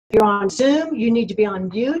If you're on Zoom, you need to be on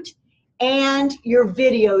mute, and your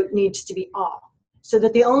video needs to be off, so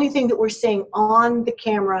that the only thing that we're seeing on the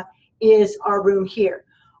camera is our room here.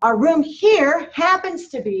 Our room here happens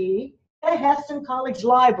to be the Hesston College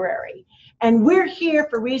Library, and we're here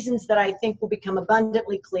for reasons that I think will become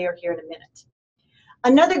abundantly clear here in a minute.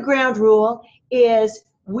 Another ground rule is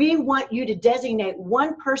we want you to designate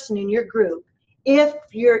one person in your group, if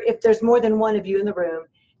there's more than one of you in the room,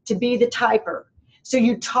 to be the typer. So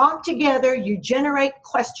you talk together, you generate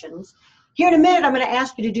questions. Here in a minute, I'm going to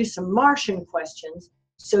ask you to do some Martian questions.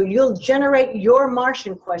 So you'll generate your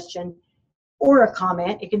Martian question or a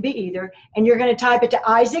comment, it can be either, and you're going to type it to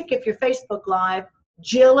Isaac if you're Facebook Live,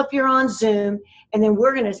 Jill if you're on Zoom, and then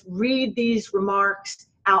we're going to read these remarks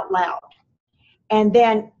out loud. And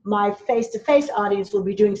then my face-to-face audience will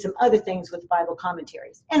be doing some other things with Bible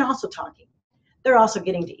commentaries and also talking. They're also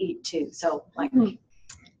getting to eat too, so like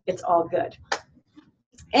it's all good.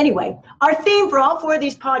 Anyway, our theme for all 4 of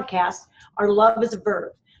these podcasts are love as a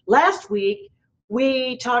verb. Last week,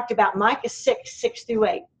 we talked about Micah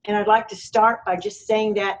 6:6-8, and I'd like to start by just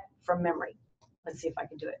saying that from memory. Let's see if I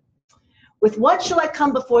can do it. With what shall I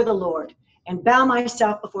come before the Lord and bow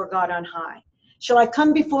myself before God on high? Shall I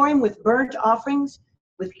come before him with burnt offerings,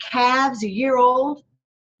 with calves a year old?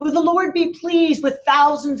 Will the Lord be pleased with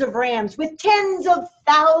thousands of rams, with tens of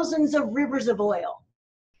thousands of rivers of oil?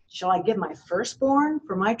 Shall I give my firstborn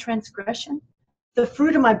for my transgression, the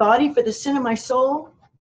fruit of my body for the sin of my soul?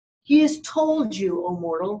 He has told you, O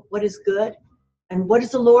mortal, what is good, and what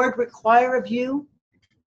does the Lord require of you?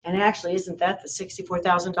 And actually, isn't that the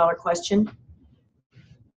 $64,000 question?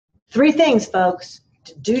 3 things, folks: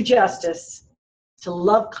 to do justice, to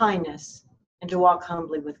love kindness, and to walk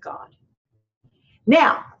humbly with God.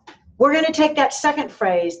 Now, we're going to take that second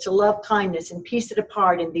phrase, to love kindness, and piece it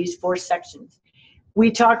apart in these 4 sections. We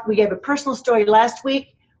gave a personal story last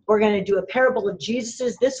week. We're going to do a parable of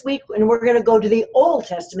Jesus's this week, and we're going to go to the Old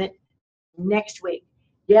Testament next week.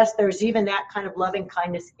 Yes, there's even that kind of loving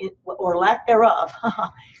kindness, or lack thereof,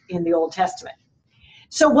 in the Old Testament.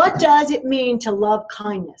 So what does it mean to love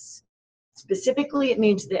kindness? Specifically, it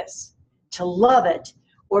means this: to love it,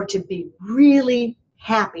 or to be really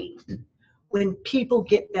happy when people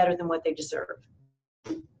get better than what they deserve.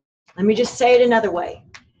 Let me just say it another way: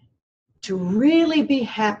 to really be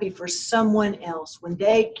happy for someone else when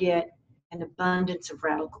they get an abundance of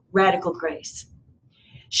radical grace.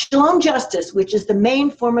 Shalom justice, which is the main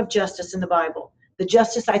form of justice in the Bible, the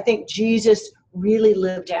justice I think Jesus really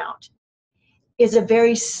lived out, has a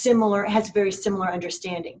very similar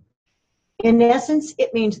understanding. In essence,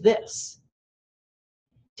 it means this: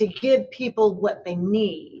 to give people what they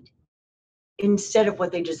need instead of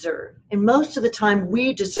what they deserve. And most of the time,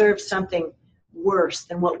 we deserve something worse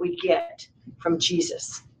than what we get from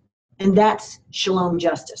Jesus. And that's shalom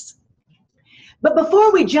justice. But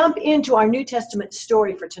before we jump into our New Testament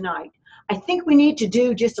story for tonight, I think we need to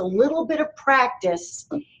do just a little bit of practice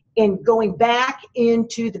in going back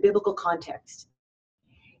into the biblical context.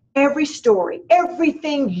 Every story,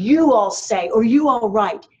 everything you all say or you all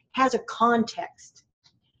write has a context.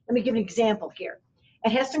 Let me give an example here.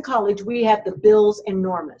 At Hesston College, we have the Bills and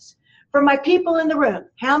Normas. For my people in the room,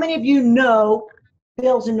 how many of you know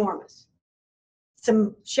Bills and Normas?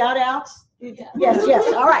 Some shout outs?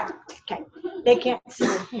 Yes, all right. Okay, they can't see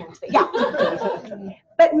their hands, but yeah.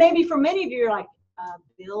 But maybe for many of you, you're like,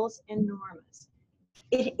 Bills and Normas.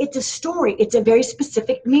 It's a story, it's a very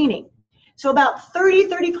specific meaning. So about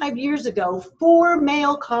 35 years ago, 4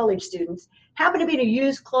 male college students happened to be in a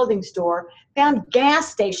used clothing store, found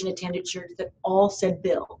gas station attendant shirts that all said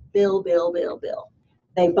Bill, Bill, Bill, Bill, Bill.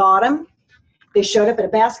 They bought them. They showed up at a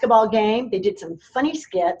basketball game. They did some funny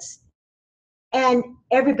skits. And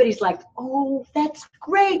everybody's like, oh, that's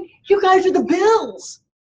great. You guys are the Bills.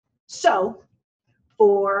 So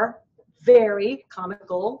 4 very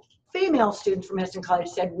comical female students from Hesston College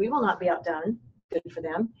said, we will not be outdone. Good for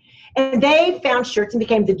them. And they found shirts and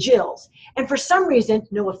became the Jills. And for some reason,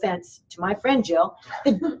 no offense to my friend Jill,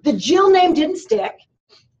 the Jill name didn't stick.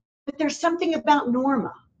 But there's something about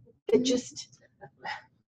Norma that just,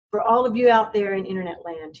 for all of you out there in internet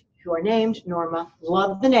land who are named Norma,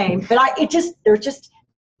 love the name, but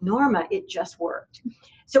Norma, it just worked.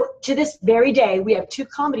 So to this very day, we have 2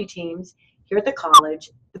 comedy teams here at the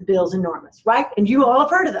college, the Bills and Normas, right? And you all have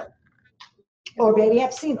heard of them. Or maybe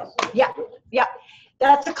have seen them. Yeah.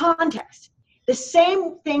 That's the context. The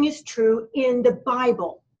same thing is true in the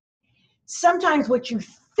Bible. Sometimes what you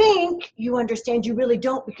think you understand, you really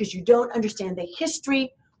don't, because you don't understand the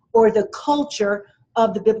history or the culture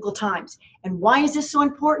of the biblical times. And why is this so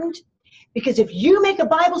important? Because if you make a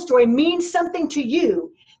Bible story mean something to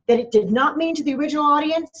you that it did not mean to the original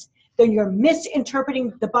audience, then you're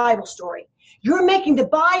misinterpreting the Bible story. You're making the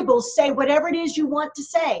Bible say whatever it is you want to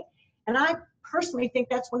say. And I personally think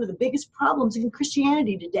that's one of the biggest problems in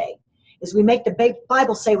Christianity today, is we make the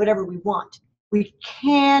Bible say whatever we want. We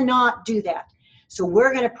cannot do that. So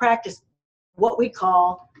we're going to practice what we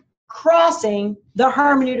call crossing the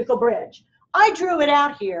hermeneutical bridge. I drew it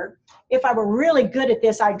out here. If I were really good at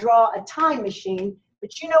this, I'd draw a time machine.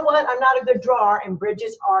 But you know what? I'm not a good drawer, and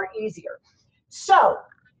bridges are easier. So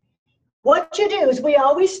what you do is we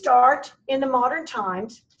always start in the modern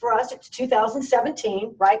times. For us, it's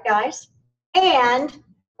 2017, right, guys? And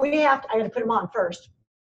we have to, I got to put them on first.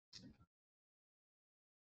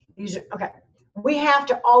 These are, okay. We have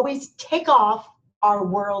to always take off our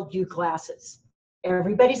worldview glasses.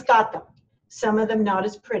 Everybody's got them. Some of them not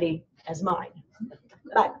as pretty as mine.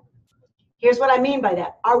 But here's what I mean by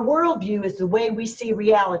that. Our worldview is the way we see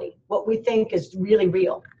reality, what we think is really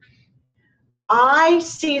real. I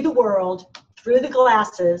see the world through the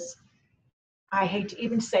glasses. I hate to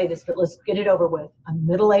even say this, but let's get it over with. A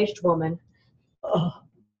middle-aged woman,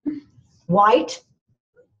 white,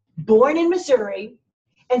 born in Missouri.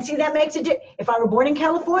 And see, that makes it different. If I were born in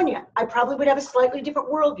California, I probably would have a slightly different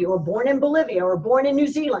worldview, or born in Bolivia, or born in New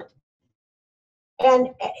Zealand.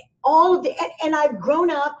 And all of the, and I've grown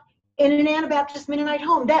up in an Anabaptist Mennonite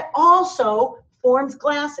home. That also forms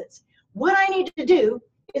glasses. What I need to do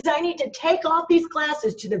is I need to take off these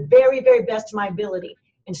glasses to the very, very best of my ability.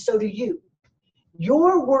 And so do you.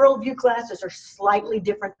 Your worldview glasses are slightly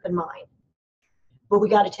different than mine, but we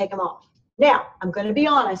got to take them off. Now, I'm going to be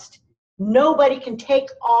honest. Nobody can take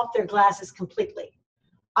off their glasses completely.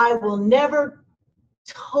 I will never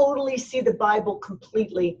totally see the Bible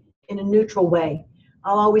completely in a neutral way.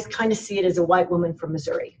 I'll always kind of see it as a white woman from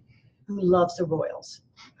Missouri who loves the Royals.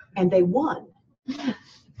 And they won,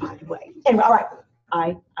 by the way. Anyway, all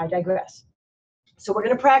right, I digress. So we're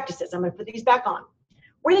going to practice this. I'm going to put these back on.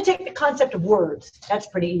 We're going to take the concept of words. That's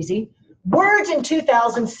pretty easy. Words in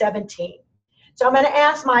 2017. So I'm going to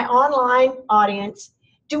ask my online audience,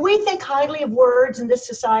 do we think highly of words in this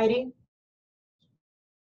society?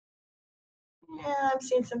 Yeah, I've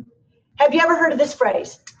seen some. Have you ever heard of this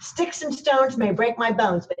phrase? Sticks and stones may break my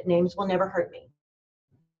bones, but names will never hurt me.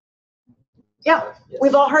 Yeah,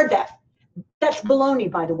 we've all heard that. That's baloney,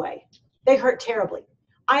 by the way. They hurt terribly.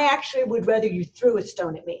 I actually would rather you threw a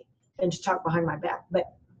stone at me than to talk behind my back. But,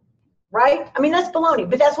 right? I mean, that's baloney.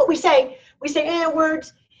 But that's what we say. We say,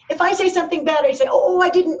 words. If I say something bad, I say, oh, I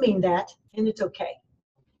didn't mean that. And it's okay.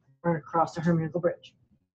 We're going to cross the hermeneutical bridge.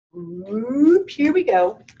 Here we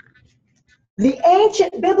go. The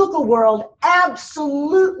ancient biblical world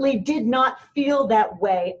absolutely did not feel that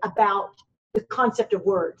way about the concept of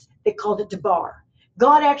words. They called it debar.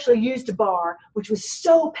 God actually used debar, which was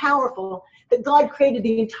so powerful that God created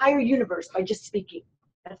the entire universe by just speaking.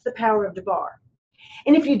 That's the power of debar.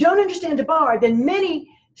 And if you don't understand debar, then many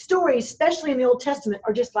stories, especially in the Old Testament,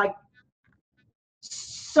 are just like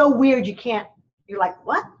so weird you can't. You're like,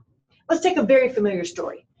 what? Let's take a very familiar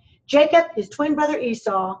story. Jacob, his twin brother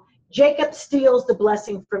Esau, Jacob steals the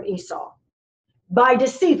blessing from Esau by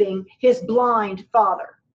deceiving his blind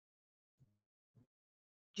father.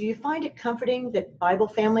 Do you find it comforting that Bible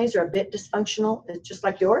families are a bit dysfunctional, just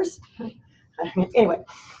like yours? Anyway,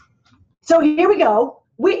 so here we go.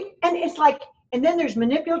 And it's like, and then there's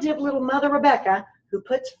manipulative little mother Rebecca who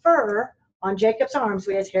puts fur on Jacob's arms,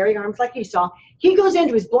 so he has hairy arms like Esau. He goes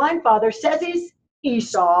into his blind father, says he's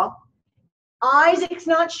Esau. Isaac's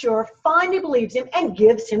not sure, finally believes him, and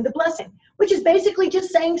gives him the blessing, which is basically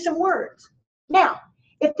just saying some words. Now,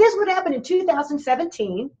 if this would happen in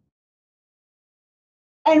 2017,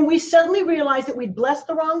 and we suddenly realized that we'd blessed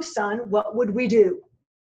the wrong son, what would we do?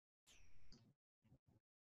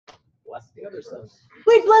 Bless the other son.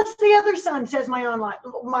 We'd bless the other son, says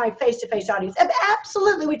my face-to-face audience.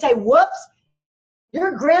 Absolutely, we'd say, whoops,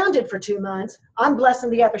 you're grounded for 2 months. I'm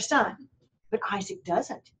blessing the other son. But Isaac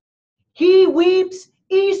doesn't. He weeps,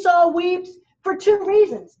 Esau weeps for 2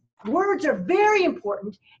 reasons. Words are very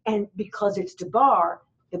important, and because it's debar,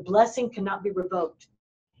 the blessing cannot be revoked.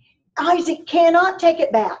 Isaac cannot take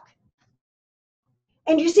it back.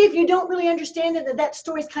 And you see, if you don't really understand it, that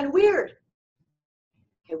story's kind of weird.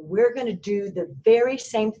 Okay, we're going to do the very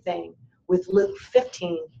same thing with Luke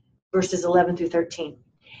 15, verses 11 through 13.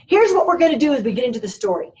 Here's what we're going to do as we get into the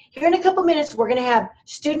story. Here in a couple minutes, we're going to have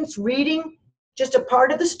students reading just a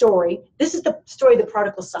part of the story. This is the story of the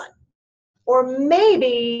prodigal son. Or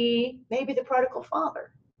maybe the prodigal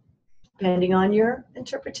father, depending on your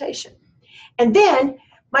interpretation. And then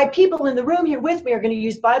my people in the room here with me are going to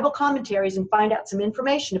use Bible commentaries and find out some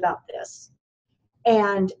information about this.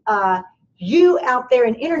 And you out there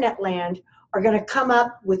in internet land are going to come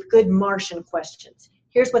up with good Martian questions.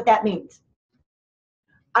 Here's what that means.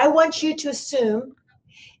 I want you to assume,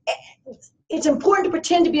 it's important to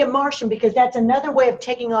pretend to be a Martian because that's another way of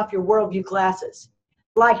taking off your worldview glasses.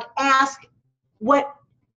 Like ask what,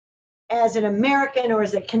 as an American or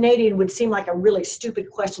as a Canadian, would seem like a really stupid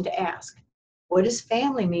question to ask. What does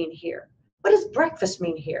family mean here? What does breakfast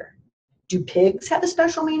mean here? Do pigs have a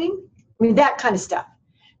special meaning? I mean, that kind of stuff.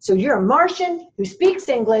 So you're a Martian who speaks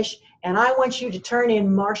English, and I want you to turn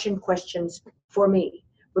in Martian questions for me.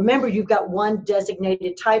 Remember, you've got one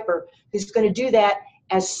designated typer who's going to do that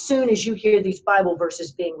as soon as you hear these Bible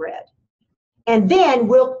verses being read. And then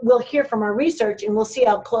we'll hear from our research, and we'll see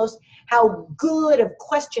how good of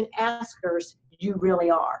question askers you really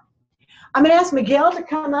are. I'm going to ask Miguel to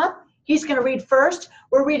come up. He's going to read first.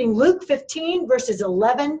 We're reading Luke 15, verses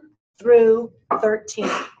 11 through 13.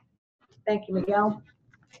 Thank you, Miguel.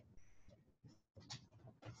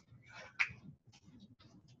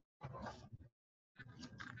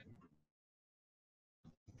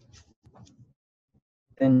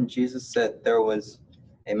 Then Jesus said there was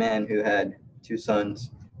a man who had 2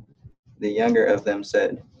 sons. The younger of them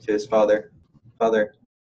said to his father, Father,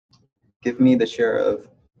 give me the share of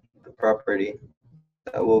the property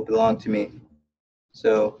that will belong to me.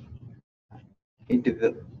 So he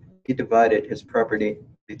divided his property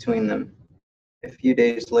between them. A few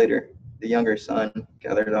days later, the younger son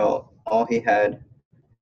gathered all he had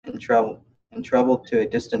and traveled to a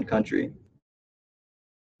distant country.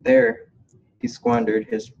 There he squandered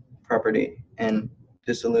his property and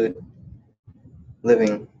dissolute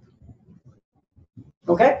living.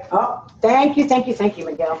 Okay. Oh, thank you,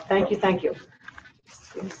 Miguel. Thank you.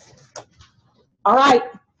 All right.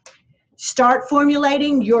 Start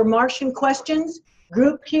formulating your Martian questions.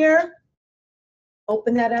 Group here.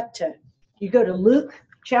 Open that up to, you go to Luke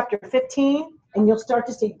chapter 15, and you'll start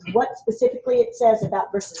to see what specifically it says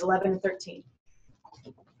about verses 11 and 13.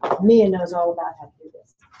 Mia knows all about how to do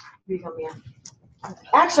this. Here you go, Mia.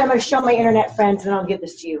 Actually, I'm going to show my internet friends, and I'll give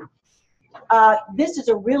this to you. This is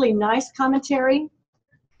a really nice commentary,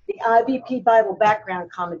 the IBP Bible Background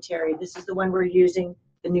Commentary. This is the one we're using,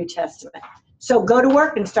 the New Testament. So go to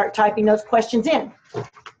work and start typing those questions in.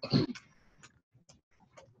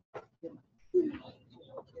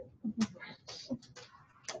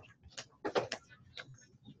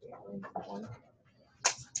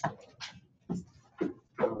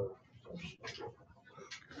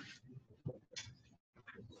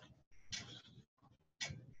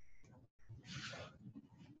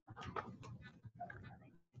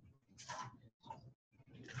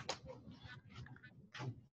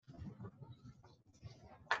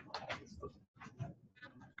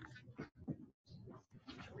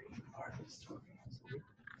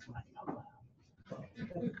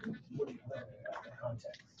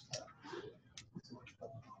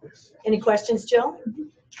 Any questions, Jill?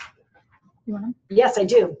 You want 'em? Yes, I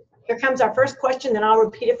do. Here comes our first question, then I'll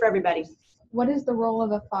repeat it for everybody. What is the role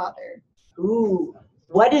of a father? Ooh,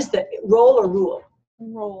 what is the role or rule?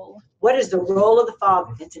 Role. What is the role of the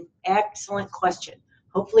father? It's an excellent question.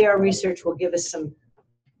 Hopefully our research will give us some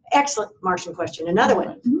excellent Martian question. Another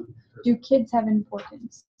one. Mm-hmm. Do kids have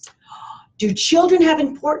importance? Do children have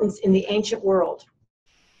importance in the ancient world?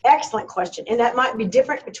 Excellent question. And that might be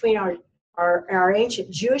different between our ancient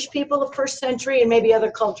Jewish people of first century and maybe other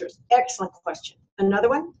cultures. Excellent question. Another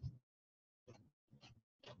one?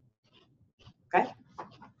 Okay.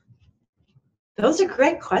 Those are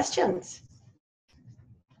great questions.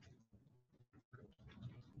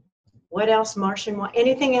 What else, Martian?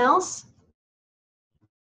 Anything else?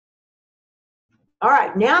 All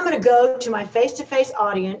right, now I'm going to go to my face-to-face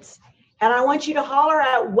audience, and I want you to holler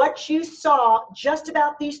out what you saw just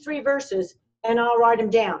about these 3 verses, and I'll write them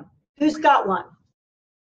down. Who's got one?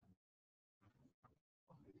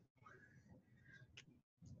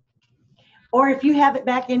 Or if you have it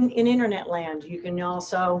back in internet land, you can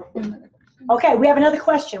also. Okay, we have another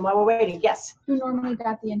question while we're waiting. Yes? Who normally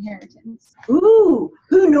got the inheritance? Ooh,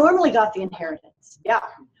 who normally got the inheritance? Yeah.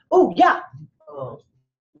 Oh, yeah.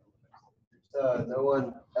 No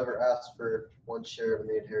one ever asked for one share of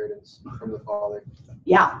the inheritance from the father.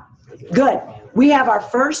 Yeah, good. We have our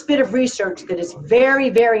first bit of research that is very,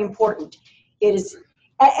 very important. It is,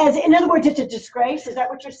 in other words, it's a disgrace. Is that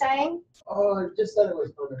what you're saying? Oh, just that it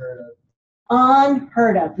was unheard of.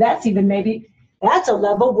 Unheard of. That's even that's a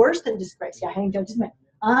level worse than disgrace. Yeah, hang on just a minute.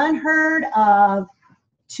 Unheard of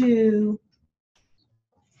to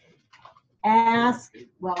ask,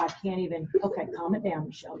 well, I can't even, okay, calm it down,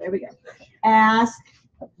 Michelle. There we go. Ask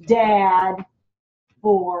dad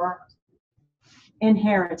for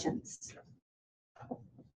inheritance.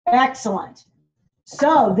 Excellent.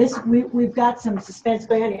 So we've got some suspense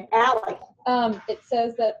going on here. Allie. It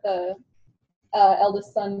says that the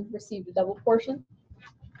eldest son received a double portion.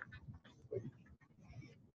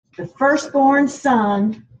 The firstborn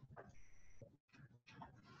son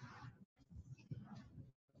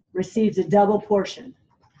receives a double portion.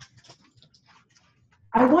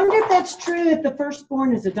 I wonder if that's true if the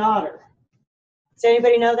firstborn is a daughter. Does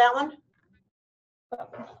anybody know that one?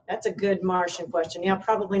 That's a good Martian question. Yeah,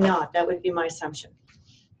 probably not. That would be my assumption.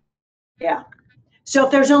 Yeah. So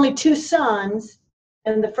if there's only 2 sons,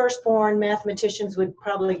 and the firstborn, mathematicians would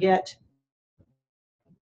probably get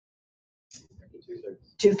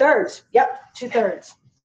 2/3. Yep, 2/3.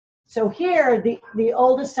 So here, the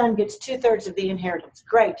oldest son gets 2/3 of the inheritance.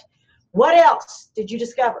 Great. What else did you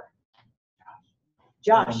discover?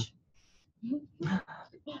 Josh. The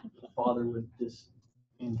father would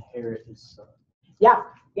disinherit his son. Yeah,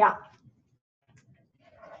 yeah.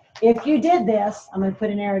 If you did this, I'm going to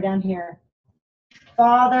put an arrow down here.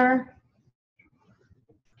 Father.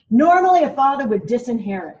 Normally, a father would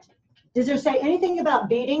disinherit. Does there say anything about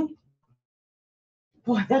beating?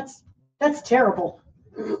 Boy, that's terrible.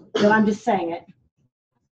 But I'm just saying it.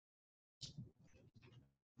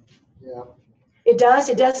 Yeah. It does.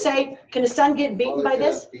 It does say, can a son get beaten by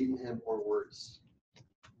this? Beaten him or worse.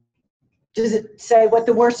 Does it say what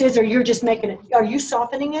the worst is, or you're just making it? Are you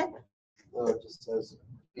softening it? No, it just says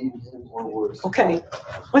beaten him or worse. Okay.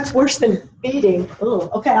 What's worse than beating? Oh,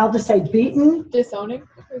 okay. I'll just say beaten. Disowning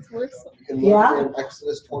is worse. You can look in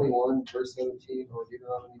Exodus 21, verse 17, or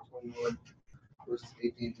Deuteronomy 21, verses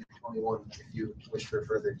 18 through 21, if you wish for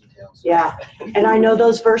further details. Yeah. And I know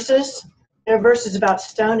those verses. They're verses about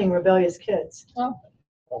stoning rebellious kids. Oh.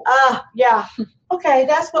 Yeah. Okay,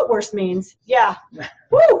 that's what worse means. Yeah.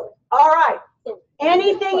 Woo! All right.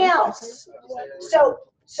 Anything else?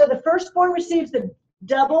 So the firstborn receives a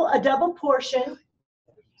double portion.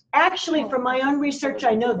 Actually, from my own research,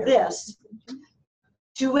 I know this.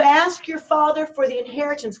 To ask your father for the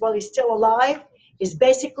inheritance while he's still alive is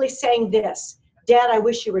basically saying this: Dad, I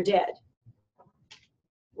wish you were dead.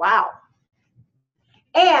 Wow.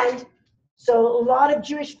 And so a lot of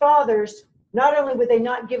Jewish fathers, not only would they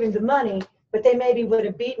not give him the money, but they maybe would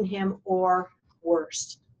have beaten him or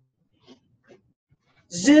worse.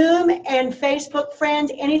 Zoom and Facebook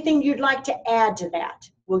friends, anything you'd like to add to that?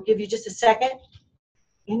 We'll give you just a second.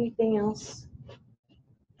 Anything else?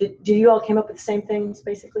 Do you all came up with the same things,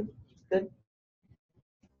 basically? Good.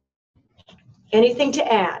 Anything to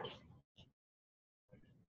add?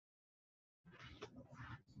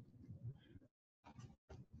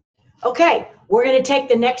 Okay, we're going to take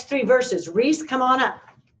the next 3 verses. Reese, come on up.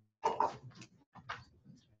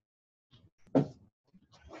 Give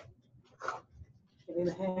me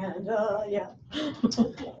the hand. Yeah.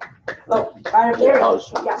 Oh, right up there.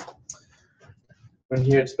 Yeah. When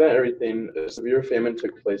he had spent everything, a severe famine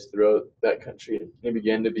took place throughout that country, and he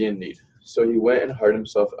began to be in need. So he went and hired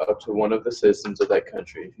himself out to one of the citizens of that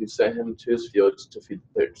country, who sent him to his fields to feed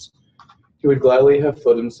the pigs. He would gladly have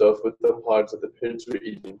filled himself with the pods that the pigs were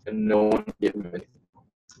eating, and no one gave him anything.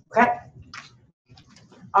 Okay.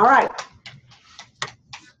 All right.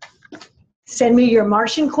 Send me your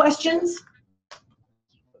Martian questions,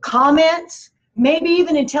 comments, maybe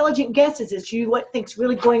even intelligent guesses as to what think's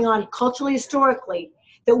really going on culturally, historically,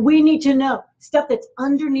 that we need to know, stuff that's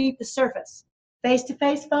underneath the surface.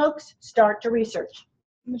 Face-to-face, folks, start to research.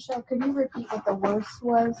 Michelle, could you repeat what the worst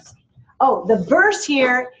was? Oh, the verse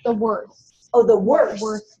here. The worst. Oh, the worst.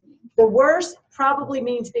 Worst. The worst probably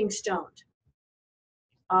means being stoned,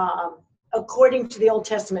 according to the Old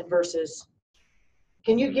Testament verses.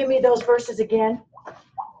 Can you give me those verses again?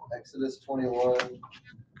 Exodus 21,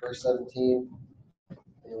 verse 17,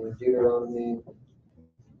 and Deuteronomy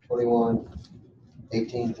 21,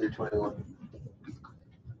 18 through 21.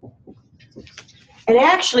 And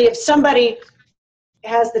actually, if somebody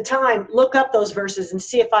has the time, look up those verses and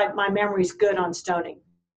see if my memory's good on stoning.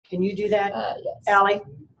 Can you do that, Yes. Allie?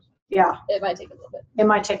 Yeah. It might take a little bit. It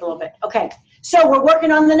might take a little bit. Okay. So we're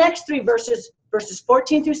working on the next 3 verses, verses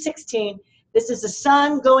 14 through 16. This is the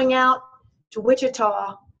son going out to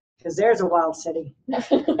Wichita, because there's a wild city,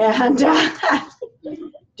 and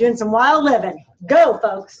doing some wild living. Go,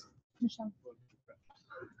 folks. Michelle,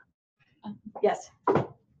 Yes.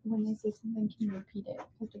 when they say something, can you repeat it?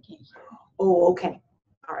 Because I can't hear. Oh, okay.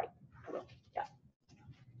 All right. Yeah.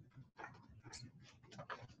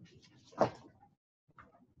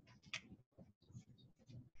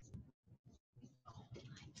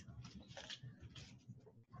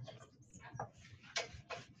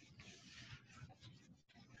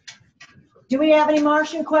 Do we have any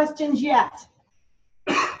Martian questions yet?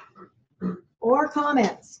 Or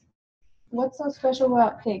comments? What's so special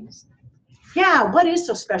about pigs? Yeah, what is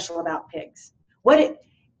so special about pigs?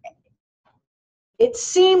 It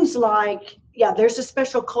seems like, yeah, there's a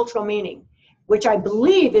special cultural meaning, which I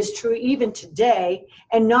believe is true even today,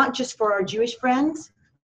 and not just for our Jewish friends.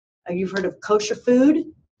 You've heard of kosher food,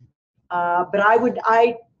 but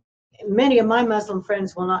many of my Muslim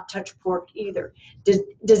friends will not touch pork either.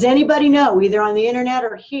 Does anybody know, either on the internet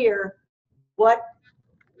or here,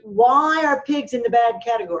 why are pigs in the bad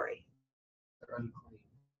category? They're unclean.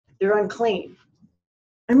 They're unclean.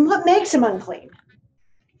 And what makes them unclean?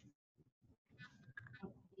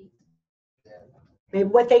 Maybe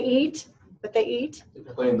what they eat? They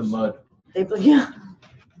play in the mud. Yeah.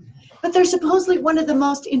 But they're supposedly one of the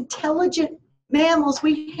most intelligent mammals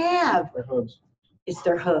we have. Their hooves. It's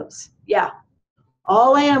their hooves. Yeah.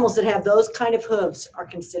 All animals that have those kind of hooves are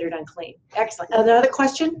considered unclean. Excellent. Another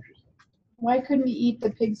question? Why couldn't we eat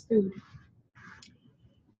the pig's food?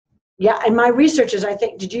 Yeah, and my researchers, I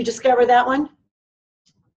think, did you discover that one?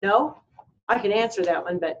 No? I can answer that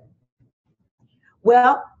one, but,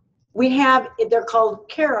 well, they're called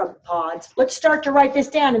carob pods. Let's start to write this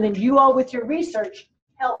down, and then you all with your research,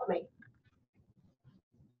 help me.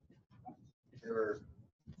 They were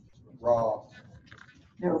raw.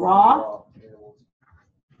 They're raw. Animals.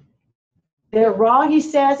 They're raw, he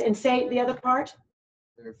says, and say the other part.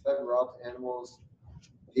 They're fed raw to animals.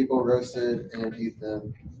 People roasted and ate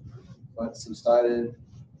them, but subsided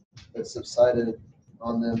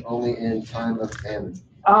on them only in time of famine.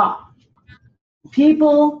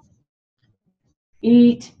 People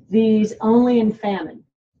eat these only in famine.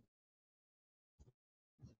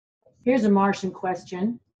 Here's a Martian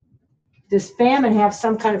question. Does famine have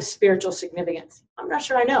some kind of spiritual significance? I'm not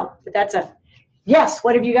sure I know, but that's a yes.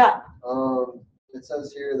 What have you got? It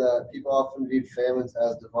says here that people often view famines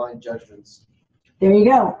as divine judgments. There you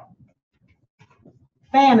go.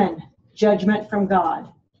 Famine, judgment from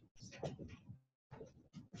God.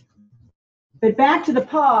 But back to the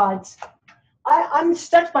pods. I'm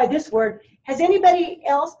stuck by this word. Has anybody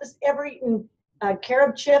else ever eaten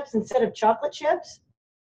carob chips instead of chocolate chips?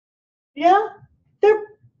 Yeah,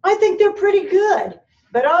 I think they're pretty good.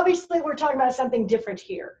 But obviously we're talking about something different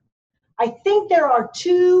here. I think there are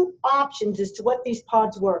two options as to what these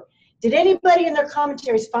pods were. Did anybody in their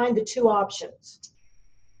commentaries find the two options?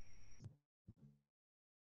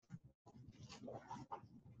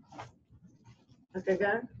 Okay,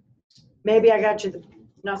 good. Maybe I got you the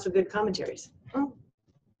not so good commentaries.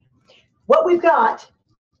 What we've got,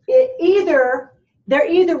 they're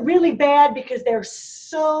either really bad because they're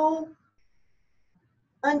so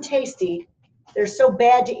untasty, they're so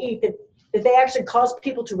bad to eat that they actually cause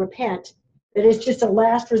people to repent, that it's just a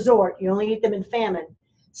last resort. You only eat them in famine.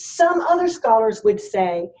 Some other scholars would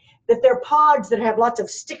say that they're pods that have lots of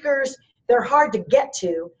stickers, they're hard to get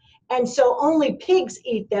to, and so only pigs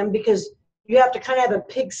eat them because you have to kind of have a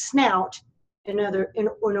pig snout in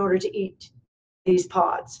order to eat these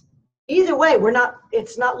pods. Either way,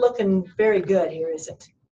 it's not looking very good here, is it?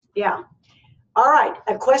 Yeah. All right,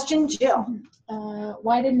 a question, Jill.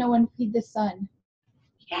 Why did no one feed the sun?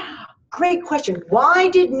 Yeah, great question. Why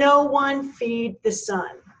did no one feed the son?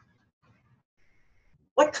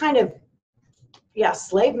 What kind of,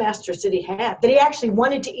 slave masters did he have? That he actually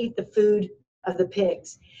wanted to eat the food of the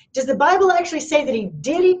pigs? Does the Bible actually say that he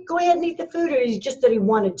did go ahead and eat the food, or is it just that he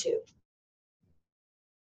wanted to?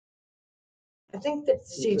 I think that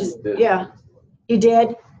he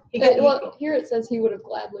did. Well, here it says he would have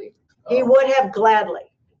gladly. He would have gladly,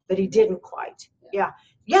 but he didn't quite. Yeah,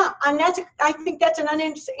 and I think that's an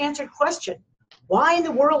unanswered question. Why in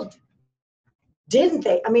the world didn't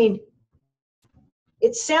they? I mean,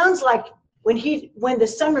 it sounds like when the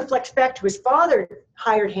son reflects back to his father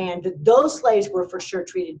hired hand, that those slaves were for sure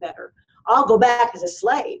treated better. I'll go back as a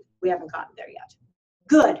slave. We haven't gotten there yet.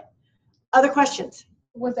 Good. Other questions?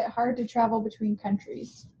 Was it hard to travel between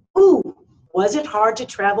countries? Ooh, was it hard to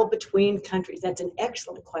travel between countries? That's an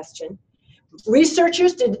excellent question.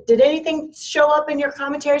 Researchers, did anything show up in your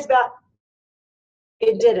commentaries about?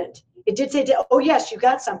 It didn't. It did say, oh yes, you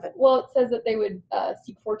got something. Well, it says that they would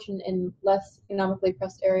seek fortune in less economically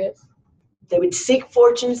oppressed areas. They would seek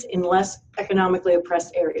fortunes in less economically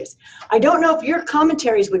oppressed areas. I don't know if your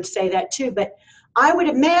commentaries would say that too, but I would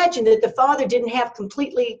imagine that the father didn't have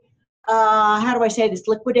completely, how do I say this,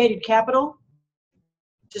 liquidated capital.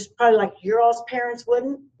 Just probably like your all's parents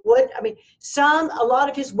would. I mean, a lot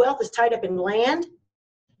of his wealth is tied up in land.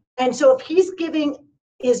 And so if he's giving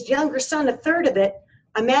his younger son a third of it,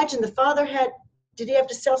 imagine the father did he have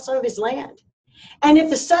to sell some of his land? And if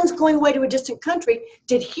the son's going away to a distant country,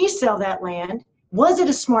 did he sell that land? Was it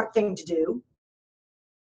a smart thing to do?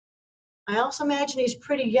 I also imagine he's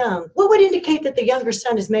pretty young. What would indicate that the younger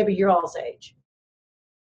son is maybe your all's age?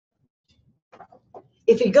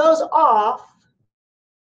 If he goes off,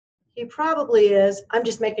 he probably is, I'm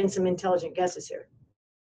just making some intelligent guesses here.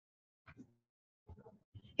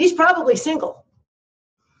 He's probably single.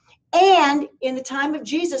 And in the time of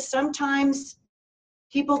Jesus, sometimes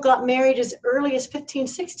people got married as early as 15,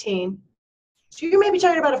 16. So you're maybe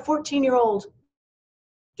talking about a 14-year-old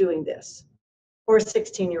doing this, or a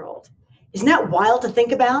 16-year-old. Isn't that wild to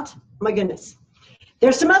think about? Oh my goodness.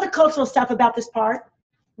 There's some other cultural stuff about this part.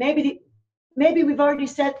 Maybe we've already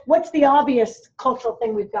said, what's the obvious cultural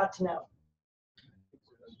thing we've got to know?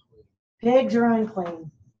 Pigs are unclean.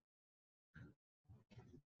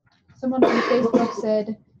 Someone on Facebook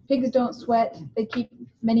said, pigs don't sweat. They keep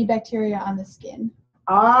many bacteria on the skin.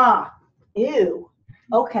 Ah, ew.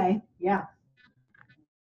 Okay, yeah.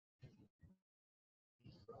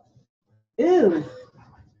 Ew.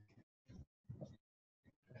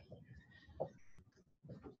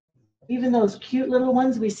 Even those cute little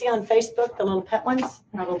ones we see on Facebook, the little pet ones,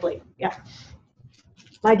 probably, yeah.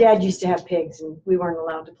 My dad used to have pigs and we weren't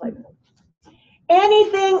allowed to play with them.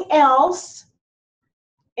 Anything else?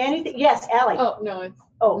 Anything? Yes, Allie. Oh, no, it's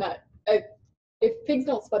Oh. not. If pigs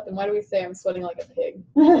don't sweat, then why do we say I'm sweating like a pig?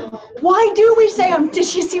 Why do we say did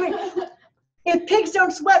she see what? If pigs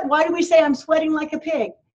don't sweat, why do we say I'm sweating like a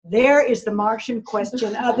pig? There is the Martian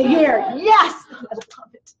question of the year. Yes! I love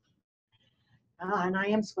it. And I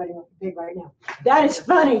am sweating like a pig right now. That is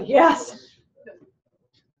funny, yes.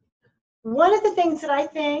 One of the things that I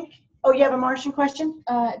think, oh, you have a Martian question?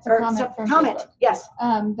 It's a Or comment some from comment, Facebook. yes.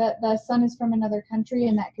 That the son is from another country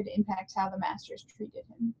and that could impact how the masters treated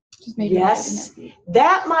him. Just maybe Yes,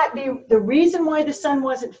 that might be the reason why the son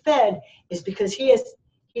wasn't fed is because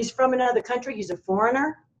he's from another country. He's a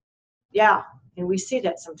foreigner. Yeah, and we see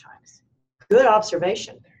that sometimes. Good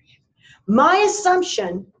observation. My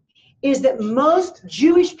assumption is that most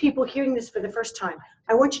Jewish people hearing this for the first time,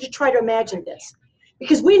 I want you to try to imagine this,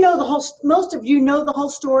 because we know most of you know the whole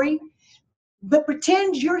story, but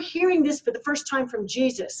pretend you're hearing this for the first time from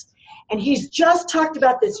Jesus, and he's just talked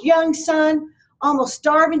about this young son almost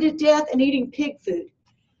starving to death and eating pig food.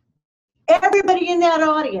 Everybody in that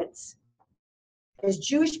audience, as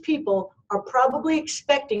Jewish people, are probably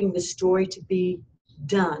expecting the story to be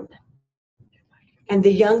done. And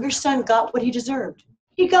the younger son got what he deserved.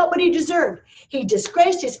 He got what he deserved. He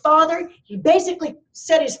disgraced his father. He basically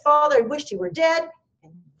said his father wished he were dead.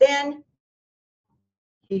 And then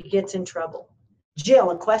he gets in trouble. Jill,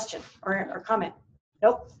 a question or comment?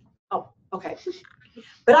 Nope. Oh, okay.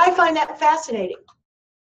 But I find that fascinating.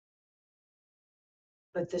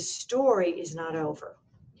 But the story is not over.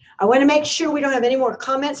 I want to make sure we don't have any more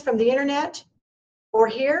comments from the internet or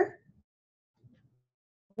here.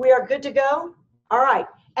 We are good to go? All right.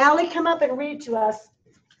 Allie, come up and read to us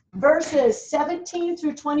verses 17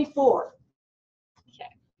 through 24. Okay.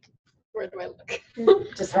 Where do I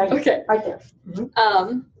look? Just right, Okay. right there.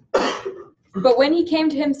 But when he came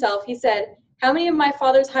to himself, he said, "How many of my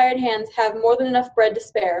father's hired hands have more than enough bread to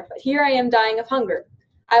spare? But here I am dying of hunger.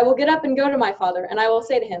 I will get up and go to my father, and I will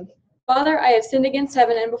say to him, 'Father, I have sinned against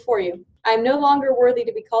heaven and before you. I am no longer worthy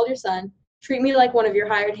to be called your son. Treat me like one of your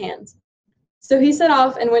hired hands.' So he set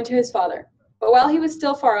off and went to his father. But while he was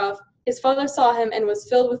still far off, his father saw him and was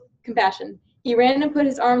filled with compassion. He ran and put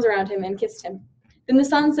his arms around him and kissed him. Then the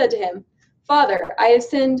son said to him, 'Father, I have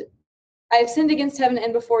sinned against heaven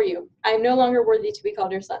and before you. I am no longer worthy to be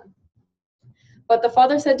called your son.' But the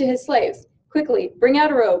father said to his slaves, 'Quickly, bring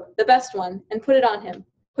out a robe, the best one, and put it on him.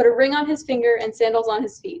 Put a ring on his finger and sandals on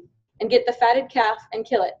his feet. And get the fatted calf and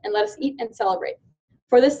kill it, and let us eat and celebrate.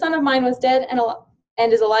 For this son of mine was dead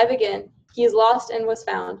and is alive again. He is lost and was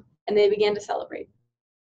found.' And they began to celebrate."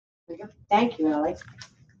 Thank you, Allie.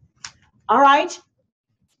 All right.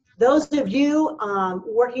 Those of you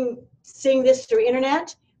seeing this through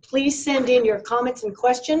internet, please send in your comments and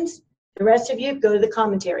questions. The rest of you, go to the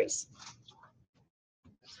commentaries.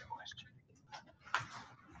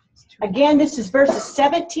 Again, this is verses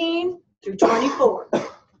 17 through 24.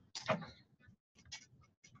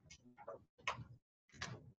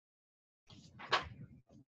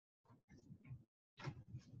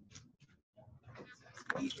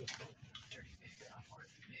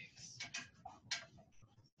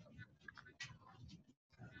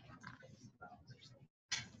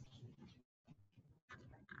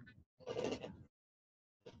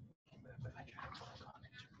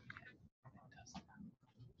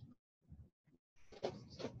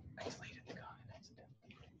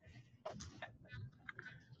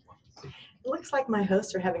 It looks like my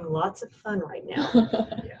hosts are having lots of fun right now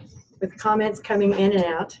with comments coming in and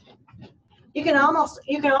out. You can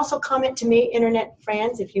also comment to me, internet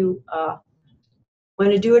friends, if you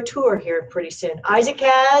want to do a tour here pretty soon. Isaac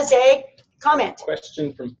has a comment.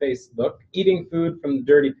 Question from Facebook. Eating food from the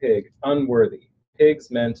dirty pig, unworthy. Pigs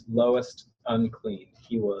meant lowest, unclean.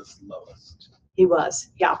 He was lowest. He was,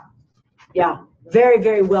 yeah. Yeah, very,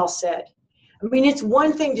 very well said. I mean, it's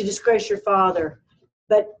one thing to disgrace your father,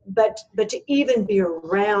 but to even be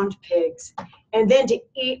around pigs and then to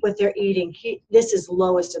eat what they're eating, this is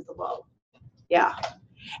lowest of the low. Yeah.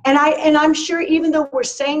 And I'm sure even though we're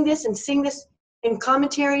saying this and seeing this in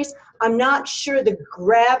commentaries, I'm not sure the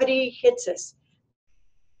gravity hits us.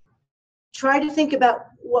 Try to think about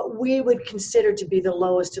what we would consider to be the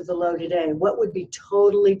lowest of the low today. What would be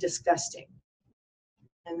totally disgusting?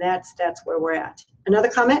 And that's where we're at. Another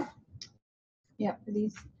comment? Yeah, for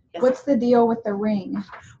these. Yes. What's the deal with the ring?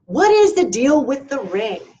 What is the deal with the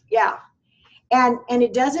ring? Yeah. And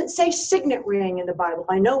it doesn't say signet ring in the Bible.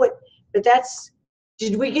 I know it, but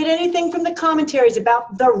did we get anything from the commentaries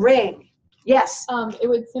about the ring? Yes. It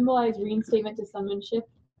would symbolize reinstatement to sonship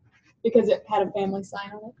because it had a family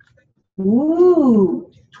sign on it.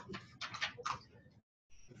 Ooh.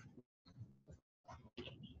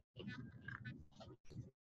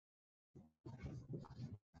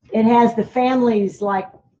 It has the families like,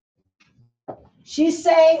 she's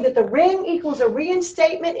saying that the ring equals a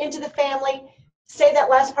reinstatement into the family. Say that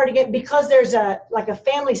last part again, because there's like a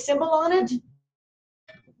family symbol on it.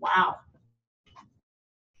 Wow.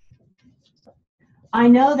 I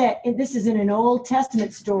know that this is in an Old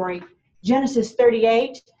Testament story, Genesis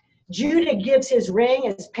 38. Judah gives his ring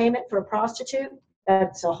as payment for a prostitute.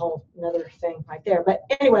 That's a whole another thing right there. But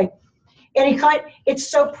anyway, and it's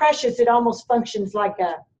so precious it almost functions like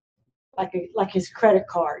his credit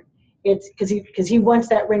card. It's because he wants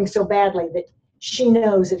that ring so badly that she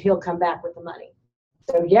knows that he'll come back with the money.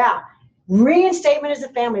 So yeah, reinstatement as a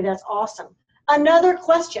family, that's awesome. Another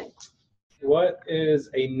question. What is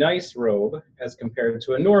a nice robe as compared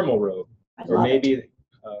to a normal robe? Or maybe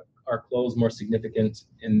are clothes more significant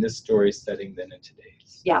in this story setting than in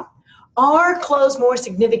today's? Yeah. Are clothes more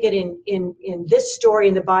significant in this story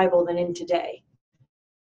in the Bible than in today?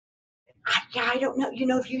 I don't know. You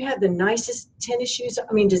know, if you have the nicest tennis shoes,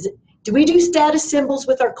 I mean, do we do status symbols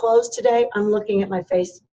with our clothes today? I'm looking at my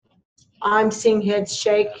face. I'm seeing heads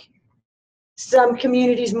shake. Some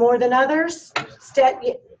communities more than others.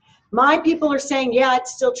 My people are saying, yeah,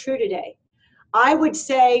 it's still true today. I would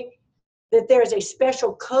say that there's a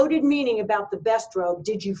special coded meaning about the best robe.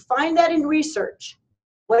 Did you find that in research?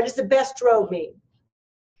 What does the best robe mean?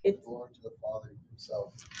 It belonged to the Father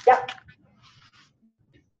himself. Yep.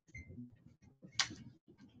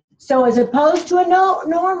 So as opposed to a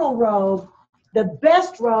normal robe, the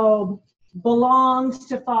best robe belongs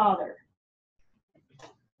to Father.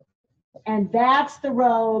 And that's the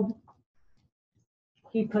robe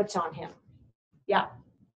he puts on him. Yeah.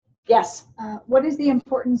 Yes. What is the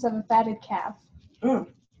importance of a fatted calf?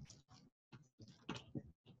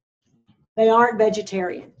 They aren't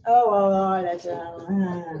vegetarian. Oh, that's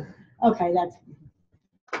okay. That's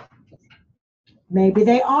maybe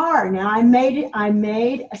they are. Now I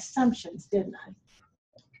made assumptions, didn't I?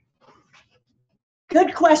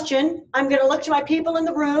 Good question. I'm going to look to my people in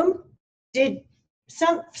the room. Did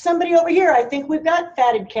somebody over here? I think we've got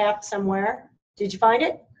fatted calf somewhere. Did you find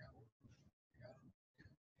it?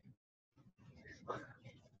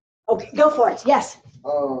 Okay, go for it. Yes.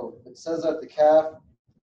 It says that the calf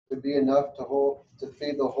would be enough to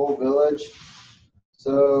feed the whole village.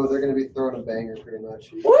 So they're going to be throwing a banger pretty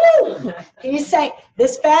much. Woo! He's saying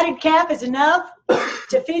this fatted calf is enough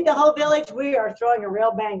to feed the whole village. We are throwing a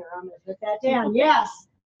real banger. I'm going to put that down. Yes.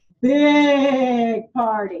 Big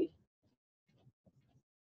party.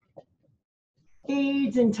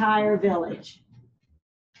 Feeds entire village.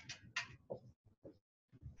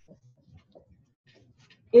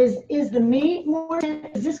 Is the meat more?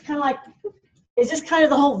 Is this kind of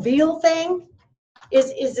the whole veal thing?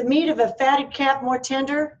 Is the meat of a fatted calf more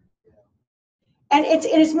tender? And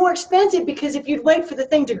it's more expensive because if you'd wait for the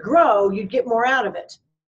thing to grow, you'd get more out of it.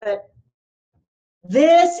 But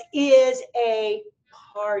this is a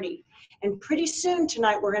party. And pretty soon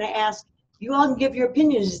tonight, we're going to ask, you all can give your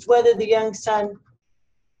opinions as to whether the young son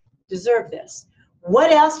deserved this.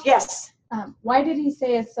 What else? Yes. Why did he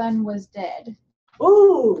say his son was dead?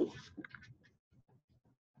 Ooh.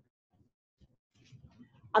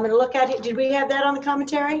 I'm going to look at it. Did we have that on the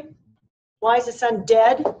commentary? Why is the son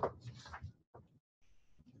dead?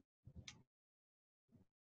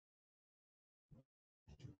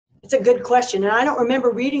 It's a good question, and I don't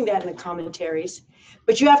remember reading that in the commentaries.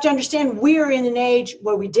 But you have to understand, we're in an age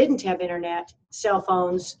where we didn't have internet, cell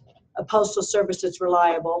phones, a postal service that's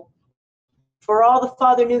reliable. for all the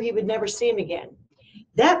father knew he would never see him again.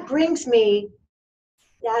 That brings me,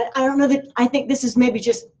 I don't know that, I think this is maybe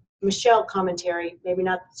just Michele commentary, maybe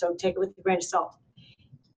not, so take it with a grain of salt.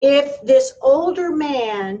 If this older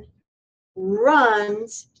man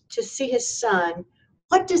runs to see his son,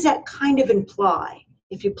 what does that kind of imply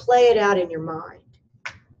if you play it out in your mind?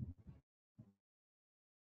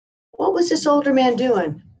 What was this older man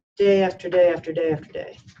doing day after day after day after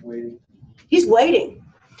day? Waiting. He's waiting.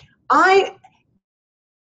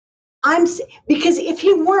 Because if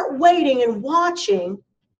he weren't waiting and watching,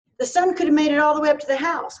 the son could have made it all the way up to the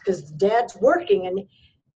house because dad's working, and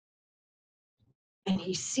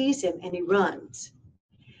he sees him and he runs.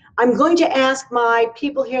 I'm going to ask my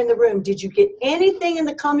people here in the room, did you get anything in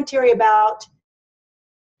the commentary about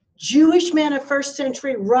Jewish men of first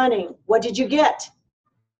century running? What did you get?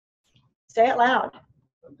 Say it loud.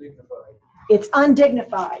 Undignified. It's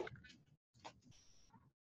undignified.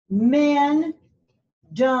 Men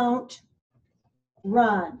don't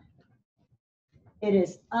run. It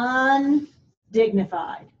is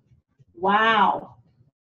undignified. Wow.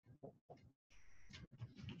 Of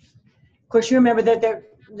course, you remember that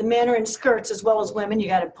the men are in skirts as well as women. You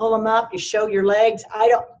got to pull them up. You show your legs.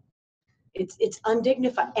 It's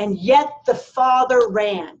undignified. And yet the father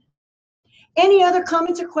ran. Any other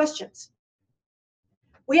comments or questions?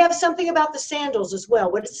 We have something about the sandals as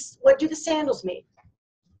well. What do the sandals mean?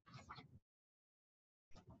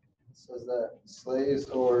 It says that slaves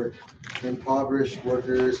or impoverished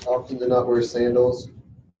workers often do not wear sandals.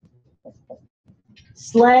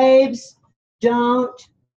 Slaves don't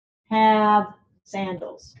have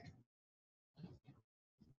sandals.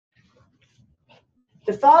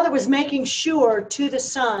 The father was making sure to the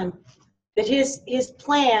son that his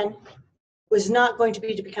plan was not going to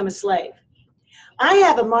be to become a slave. I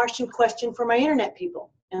have a Martian question for my internet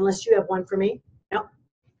people, unless you have one for me. No.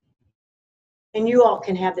 And you all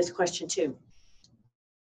can have this question too.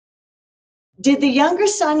 Did the younger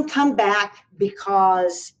son come back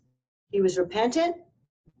because he was repentant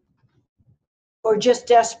or just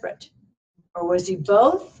desperate? Or was he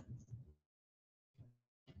both?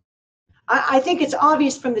 I think it's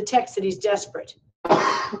obvious from the text that he's desperate.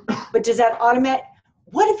 But does that automatic?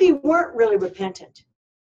 What if he weren't really repentant?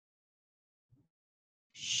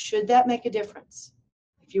 Should that make a difference?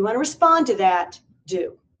 If you want to respond to that,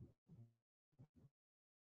 do.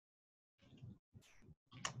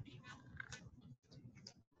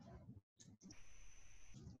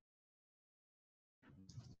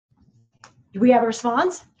 Do we have a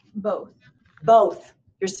response? Both. Both.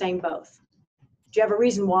 You're saying both. Do you have a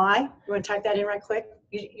reason why? You want to type that in right quick?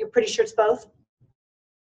 You're pretty sure it's both?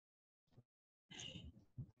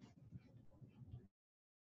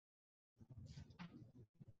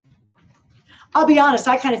 I'll be honest,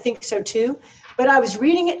 I kind of think so too. But I was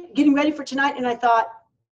reading it, getting ready for tonight, and I thought,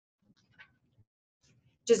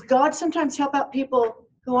 does God sometimes help out people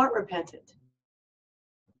who aren't repentant?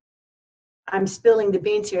 I'm spilling the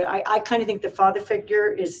beans here. I kind of think the father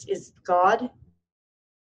figure is God.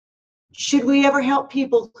 Should we ever help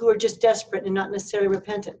people who are just desperate and not necessarily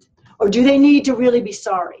repentant? Or do they need to really be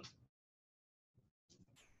sorry?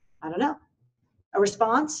 I don't know. A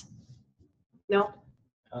response? No?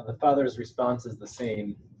 The father's response is the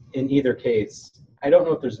same in either case. I don't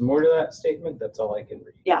know if there's more to that statement. That's all I can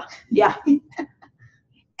read. Yeah.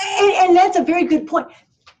 And that's a very good point.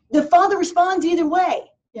 The father responds either way.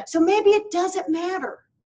 Yeah. So maybe it doesn't matter.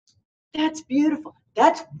 That's beautiful.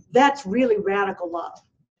 That's really radical love.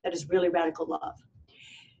 That is really radical love.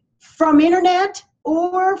 From internet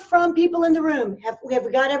or from people in the room, have we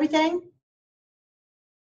got everything?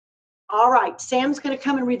 All right, Sam's going to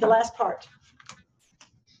come and read the last part.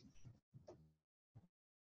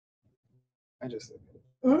 I just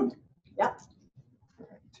Yeah.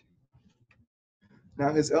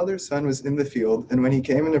 Now his elder son was in the field, and when he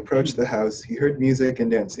came and approached the house, he heard music and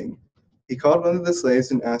dancing. He called one of the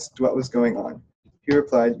slaves and asked what was going on. He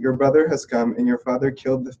replied, "Your brother has come, and your father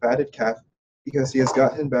killed the fatted calf because he has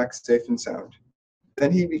got him back safe and sound."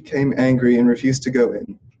 Then he became angry and refused to go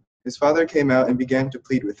in. His father came out and began to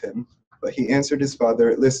plead with him, but he answered his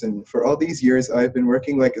father, "Listen, for all these years I have been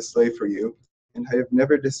working like a slave for you, and I have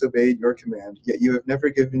never disobeyed your command, yet you have never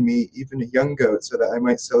given me even a young goat so that I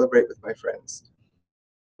might celebrate with my friends.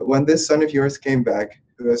 But when this son of yours came back,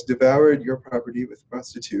 who has devoured your property with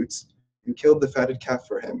prostitutes, you killed the fatted calf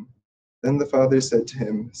for him." Then the father said to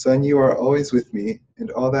him, "Son, you are always with me,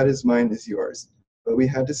 and all that is mine is yours. But we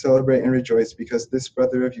had to celebrate and rejoice because this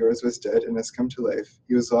brother of yours was dead and has come to life.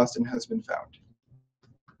 He was lost and has been found."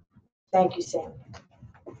 Thank you, Sam.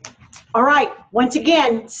 All right, once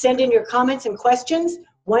again, send in your comments and questions.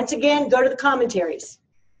 Once again, go to the commentaries.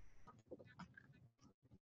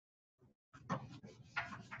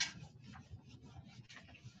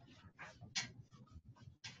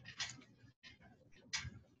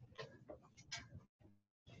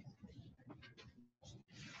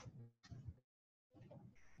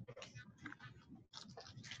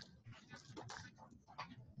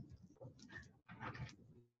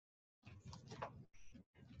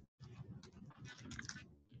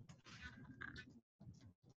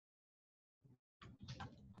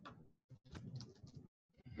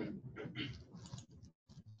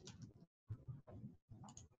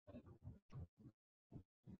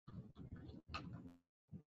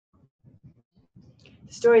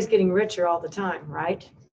 The story's getting richer all the time, right?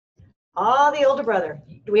 Oh, the older brother.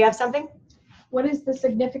 Do we have something? What is the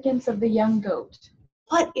significance of the young goat?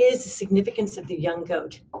 What is the significance of the young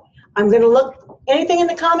goat? I'm going to look, anything in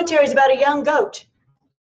the commentaries about a young goat?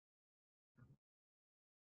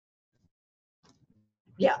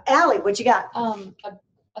 Yeah, Allie, what you got?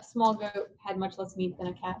 A small goat had much less meat than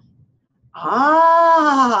a calf.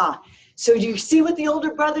 Ah, so you see what the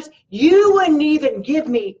older brothers, you wouldn't even give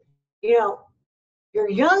me, you know, your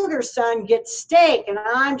younger son gets steak and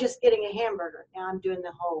I'm just getting a hamburger. Now I'm doing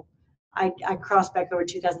the whole, I crossed back over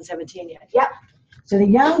 2017 yet. Yep. So the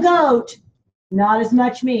young goat, not as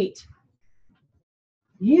much meat.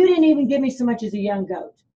 You didn't even give me so much as a young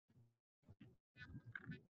goat.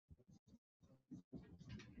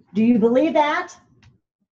 Do you believe that?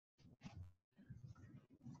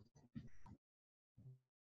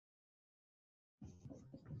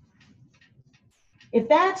 If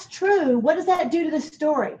that's true, what does that do to the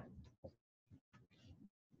story? Is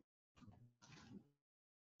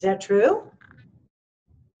that true?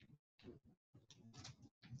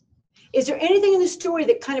 Is there anything in the story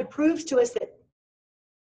that kind of proves to us that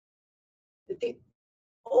the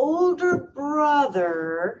older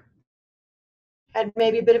brother had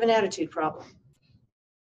maybe a bit of an attitude problem?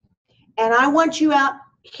 And I want you out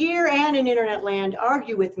here and in internet land,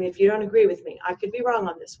 argue with me if you don't agree with me. I could be wrong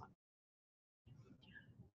on this one.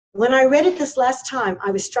 When I read it this last time,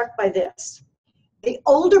 I was struck by this. The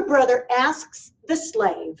older brother asks the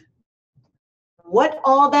slave what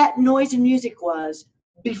all that noise and music was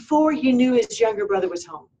before he knew his younger brother was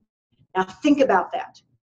home. Now think about that.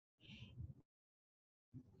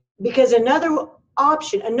 Because another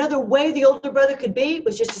option, another way the older brother could be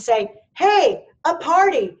was just to say, hey, a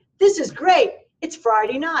party. This is great. It's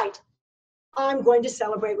Friday night. I'm going to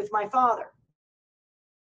celebrate with my father.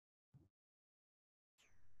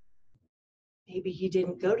 Maybe he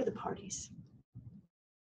didn't go to the parties.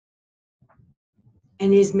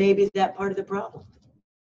 And is maybe that part of the problem?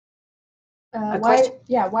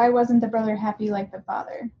 Why wasn't the brother happy like the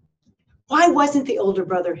father? Why wasn't the older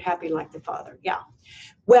brother happy like the father? Yeah.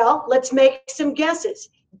 Well, let's make some guesses.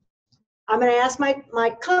 I'm going to ask my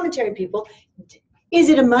commentary people. Is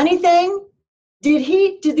it a money thing?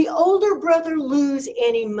 Did the older brother lose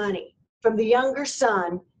any money from the younger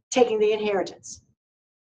son taking the inheritance?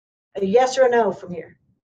 A yes or a no from here?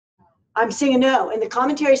 I'm seeing a no, and the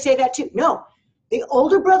commentaries say that too. No, the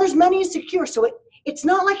older brother's money is secure, so it's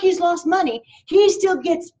not like he's lost money. He still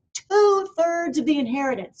gets 2/3 of the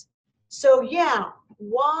inheritance. So yeah,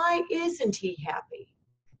 why isn't he happy?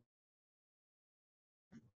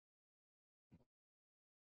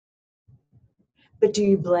 But do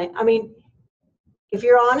you blame? I mean, if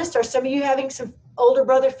you're honest, are some of you having some older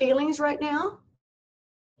brother feelings right now?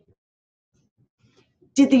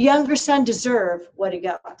 Did the younger son deserve what he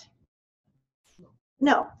got?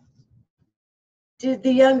 No. Did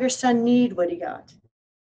the younger son need what he got?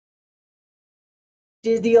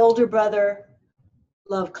 Did the older brother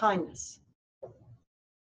love kindness?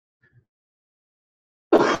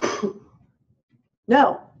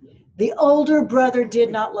 No. The older brother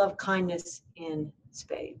did not love kindness in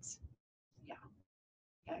spades. Yeah.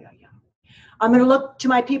 I'm going to look to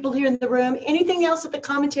my people here in the room. Anything else that the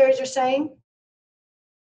commentaries are saying?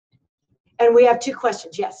 And we have 2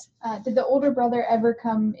 questions. Yes. Did the older brother ever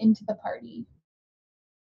come into the party?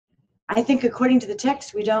 I think according to the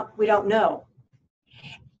text, we don't know.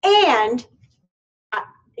 And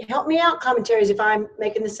help me out, commentaries, if I'm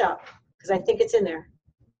making this up, because I think it's in there.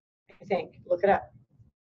 I think. Look it up.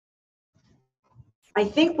 I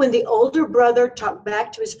think when the older brother talked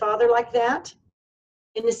back to his father like that,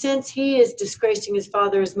 in a sense, he is disgracing his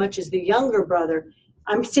father as much as the younger brother.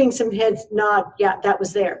 I'm seeing some heads nod. Yeah, that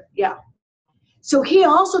was there. Yeah. So he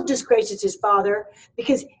also disgraces his father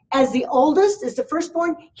because as the oldest, as the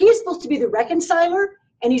firstborn, he is supposed to be the reconciler,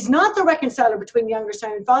 and he's not the reconciler between younger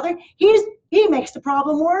son and father. He makes the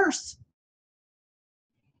problem worse.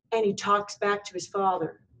 And he talks back to his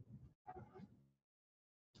father.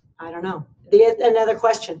 I don't know. Another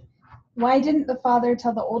question. Why didn't the father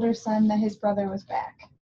tell the older son that his brother was back?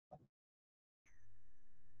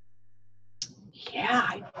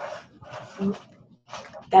 Yeah,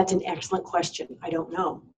 that's an excellent question. I don't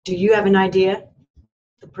know. Do you have an idea?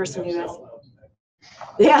 The person who has.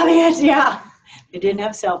 Yeah. They didn't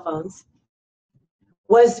have cell phones.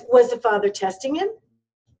 Was the father testing him?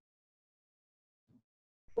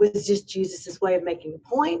 Was just Jesus' way of making a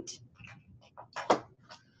point?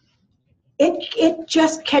 It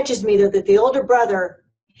just catches me though that the older brother,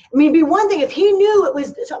 I mean, it'd be one thing if he knew it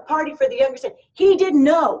was a party for the younger son. He didn't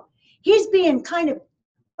know. He's being kind of,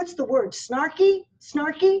 what's the word, snarky?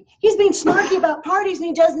 Snarky? He's being snarky about parties and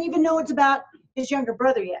he doesn't even know it's about his younger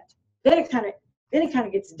brother yet. Then it kind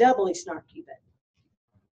of gets doubly snarky. But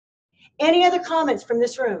any other comments from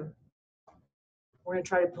this room? We're going to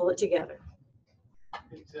try to pull it together.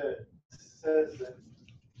 It says that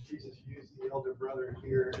Jesus used the elder brother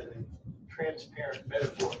here as a transparent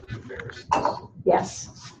metaphor for the Pharisees.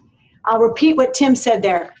 Yes. I'll repeat what Tim said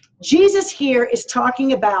there. Jesus here is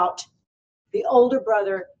talking about the older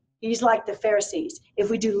brother. He's like the Pharisees. If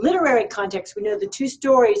we do literary context, we know the two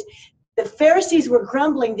stories. The Pharisees were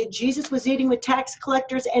grumbling that Jesus was eating with tax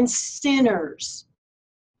collectors and sinners.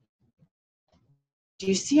 Do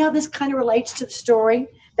you see how this kind of relates to the story?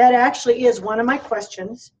 That actually is one of my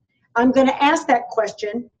questions. I'm going to ask that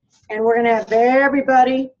question, and we're going to have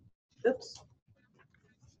everybody. Oops.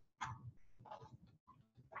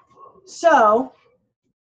 So,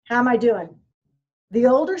 how am I doing? The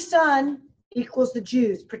older son equals the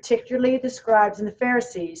Jews, particularly the scribes and the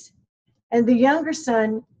Pharisees, and the younger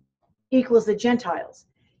son equals the Gentiles.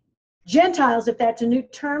 Gentiles, if that's a new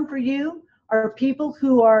term for you, are people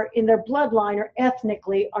who are in their bloodline or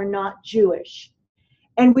ethnically are not Jewish.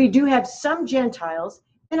 And we do have some Gentiles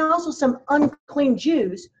and also some unclean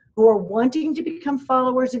Jews who are wanting to become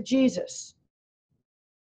followers of Jesus.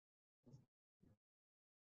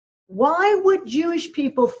 Why would Jewish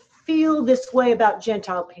people feel this way about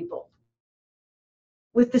Gentile people?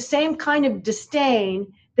 With the same kind of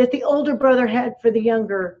disdain that the older brother had for the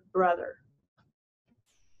younger brother.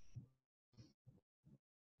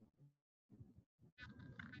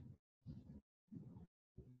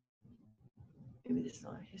 Maybe this is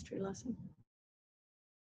not a history lesson.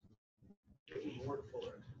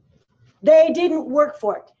 They didn't work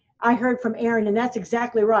for it. I heard from Aaron, and that's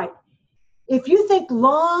exactly right. If you think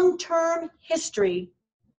long-term history,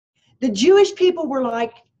 the Jewish people were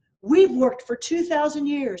like, we've worked for 2,000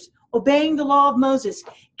 years, obeying the law of Moses,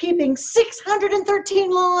 keeping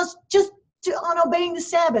 613 laws just on obeying the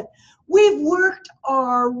Sabbath. We've worked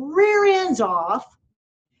our rear ends off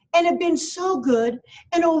and have been so good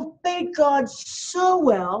and obeyed God so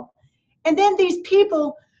well. And then these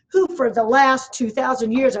people who for the last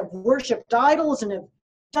 2,000 years have worshipped idols and have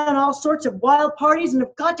done all sorts of wild parties and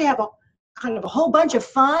have got to have a kind of a whole bunch of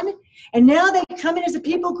fun. And now they come in as a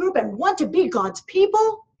people group and want to be God's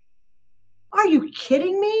people? Are you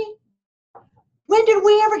kidding me? When did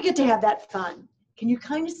we ever get to have that fun? Can you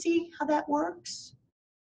kind of see how that works?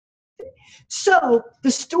 So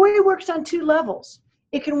the story works on two levels.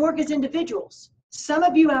 It can work as individuals. Some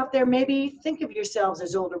of you out there maybe think of yourselves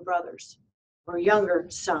as older brothers or younger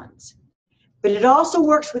sons. But it also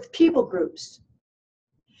works with people groups.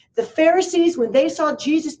 The Pharisees, when they saw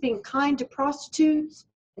Jesus being kind to prostitutes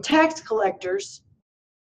and tax collectors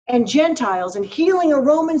and Gentiles and healing a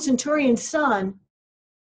Roman centurion's son,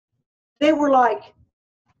 they were like,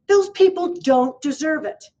 those people don't deserve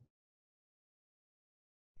it.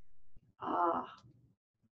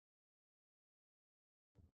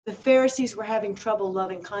 The Pharisees were having trouble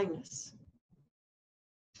loving kindness.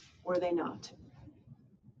 Were they not?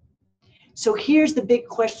 So here's the big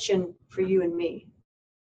question for you and me.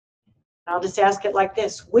 I'll just ask it like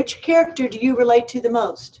this. Which character do you relate to the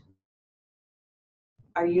most?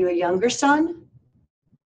 Are you a younger son?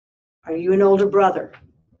 Are you an older brother?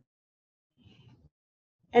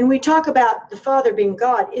 And we talk about the Father being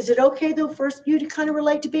God. Is it okay, though, for you to kind of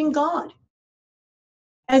relate to being God?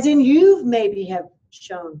 As in, you maybe have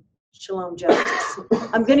shown shalom justice.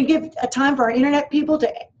 I'm going to give a time for our internet people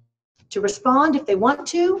to respond if they want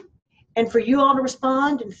to, and for you all to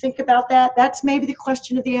respond and think about that. That's maybe the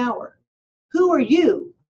question of the hour. Who are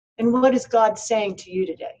you, and what is God saying to you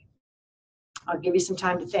today? I'll give you some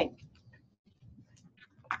time to think.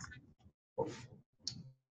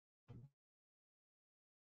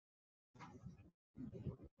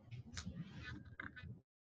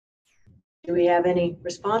 Do we have any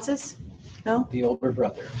responses? No? The older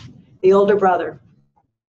brother. The older brother.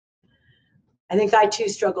 I think I too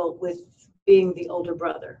struggle with being the older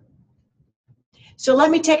brother. So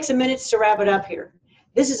let me take some minutes to wrap it up here.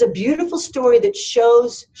 This is a beautiful story that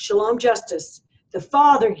shows shalom justice. The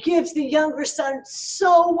father gives the younger son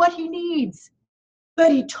so what he needs,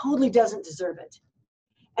 but he totally doesn't deserve it.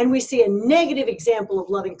 And we see a negative example of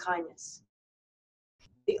loving kindness.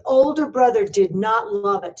 The older brother did not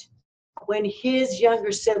love it when his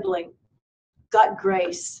younger sibling got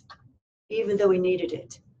grace, even though he needed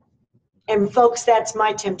it. And folks, that's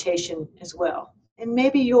my temptation as well, and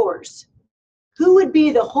maybe yours. Who would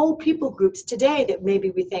be the whole people groups today that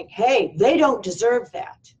maybe we think, hey, they don't deserve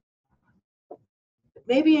that? But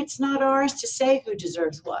maybe it's not ours to say who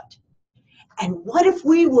deserves what. And what if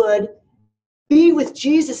we would be with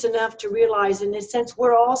Jesus enough to realize, in a sense,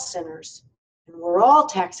 we're all sinners, and we're all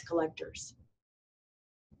tax collectors,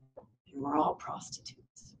 and we're all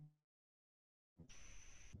prostitutes.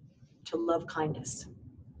 To love kindness.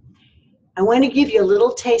 I want to give you a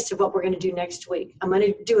little taste of what we're going to do next week. I'm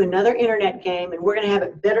going to do another internet game, and we're going to have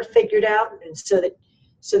it better figured out, and so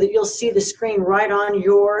that you'll see the screen right on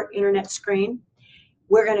your internet screen.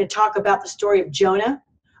 We're going to talk about the story of Jonah.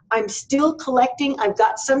 I'm still collecting. I've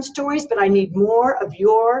got some stories, but I need more of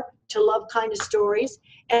your to love kindness stories,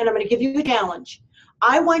 and I'm going to give you a challenge.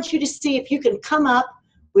 I want you to see if you can come up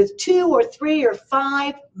with 2 or 3 or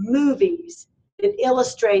 5 movies that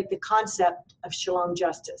illustrate the concept of shalom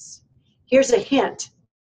justice. Here's a hint.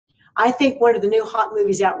 I think one of the new hot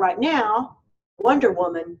movies out right now, Wonder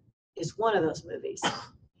Woman, is one of those movies.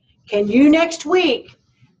 Can you next week,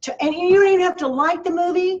 and you don't even have to like the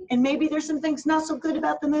movie, and maybe there's some things not so good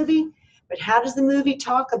about the movie, but how does the movie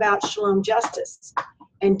talk about shalom justice?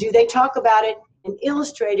 And do they talk about it and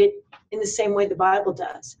illustrate it in the same way the Bible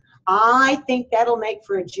does? I think that'll make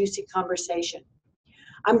for a juicy conversation.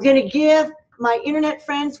 I'm going to give my internet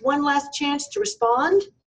friends one last chance to respond.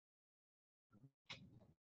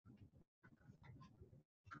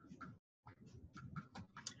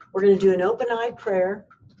 We're going to do an open-eyed prayer.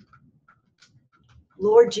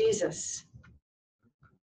 Lord Jesus,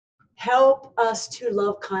 help us to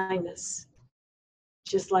love kindness,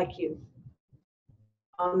 just like you.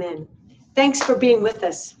 Amen. Thanks for being with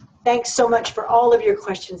us. Thanks so much for all of your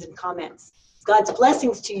questions and comments. God's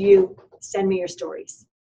blessings to you. Send me your stories.